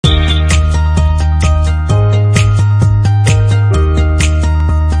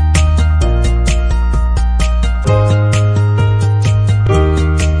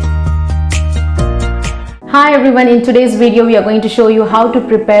Hi everyone, in today's video we are going to show you how to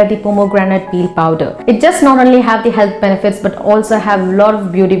prepare the pomegranate peel powder. It just not only have the health benefits but also have a lot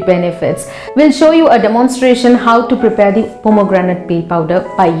of beauty benefits. We'll show you a demonstration how to prepare the pomegranate peel powder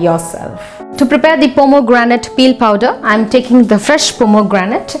by yourself. To prepare the pomegranate peel powder, I'm taking the fresh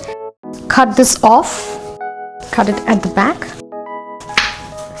pomegranate. Cut this off, cut it at the back,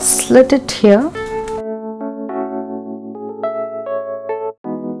 slit it here.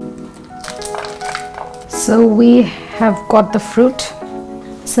 So we have got the fruit.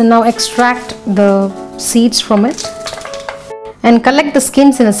 So now extract the seeds from it and collect the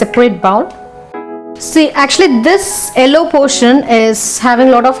skins in a separate bowl. See, actually this yellow portion is having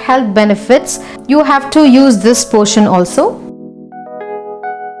a lot of health benefits. You have to use this portion also.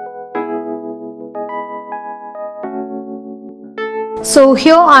 So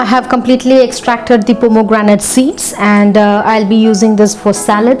here I have completely extracted the pomegranate seeds, and I'll be using this for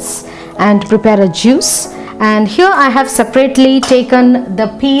salads and prepare a juice. And here I have separately taken the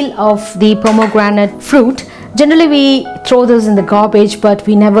peel of the pomegranate fruit. Generally we throw this in the garbage, but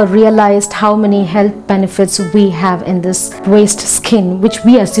we never realized how many health benefits we have in this waste skin, which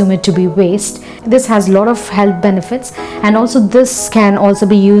we assume it to be waste. This has a lot of health benefits, and also this can also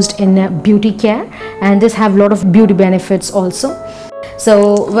be used in beauty care, and this have a lot of beauty benefits also.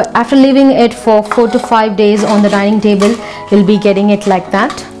 So after leaving it for 4 to 5 days on the dining table, you'll be getting it like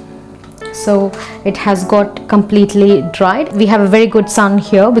that. So it has got completely dried. We have a very good sun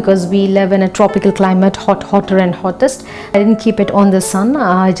here because we live in a tropical climate, hotter and hottest. I didn't keep it on the sun.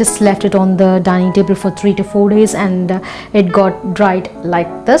 I just left it on the dining table for 3 to 4 days, and it got dried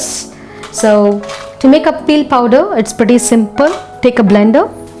like this. So to make a peel powder, it's pretty simple. Take a blender,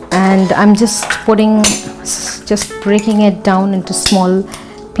 and I'm just breaking it down into small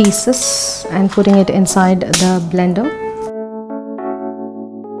pieces and putting it inside the blender.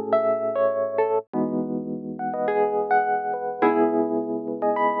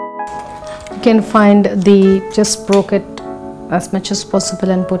 You can find just broke it as much as possible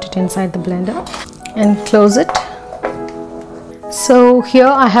and put it inside the blender and close it. So here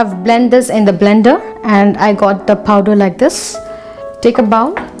I have blended this in the blender, and I got the powder like this. Take a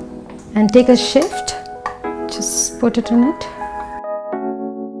bowl and take a shift, just put it in it,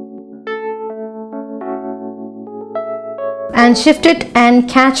 and shift it and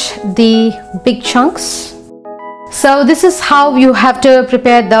catch the big chunks. So this is how you have to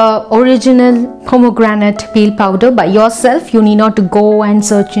prepare the original pomegranate peel powder by yourself. You need not to go and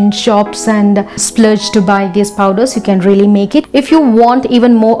search in shops and splurge to buy these powders. You can really make it. If you want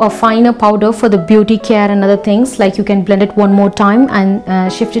even more a finer powder for the beauty care and other things, like you can blend it one more time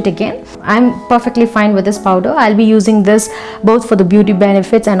and shift it again. I'm perfectly fine with this powder. I'll be using this both for the beauty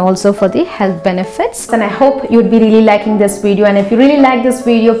benefits and also for the health benefits. And I hope you'd be really liking this video. And if you really like this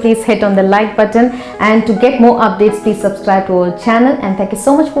video, please hit on the like button. And to get more updates, please subscribe to our channel. And thank you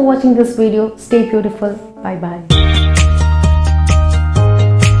so much for watching this video. Stay beautiful. Bye bye.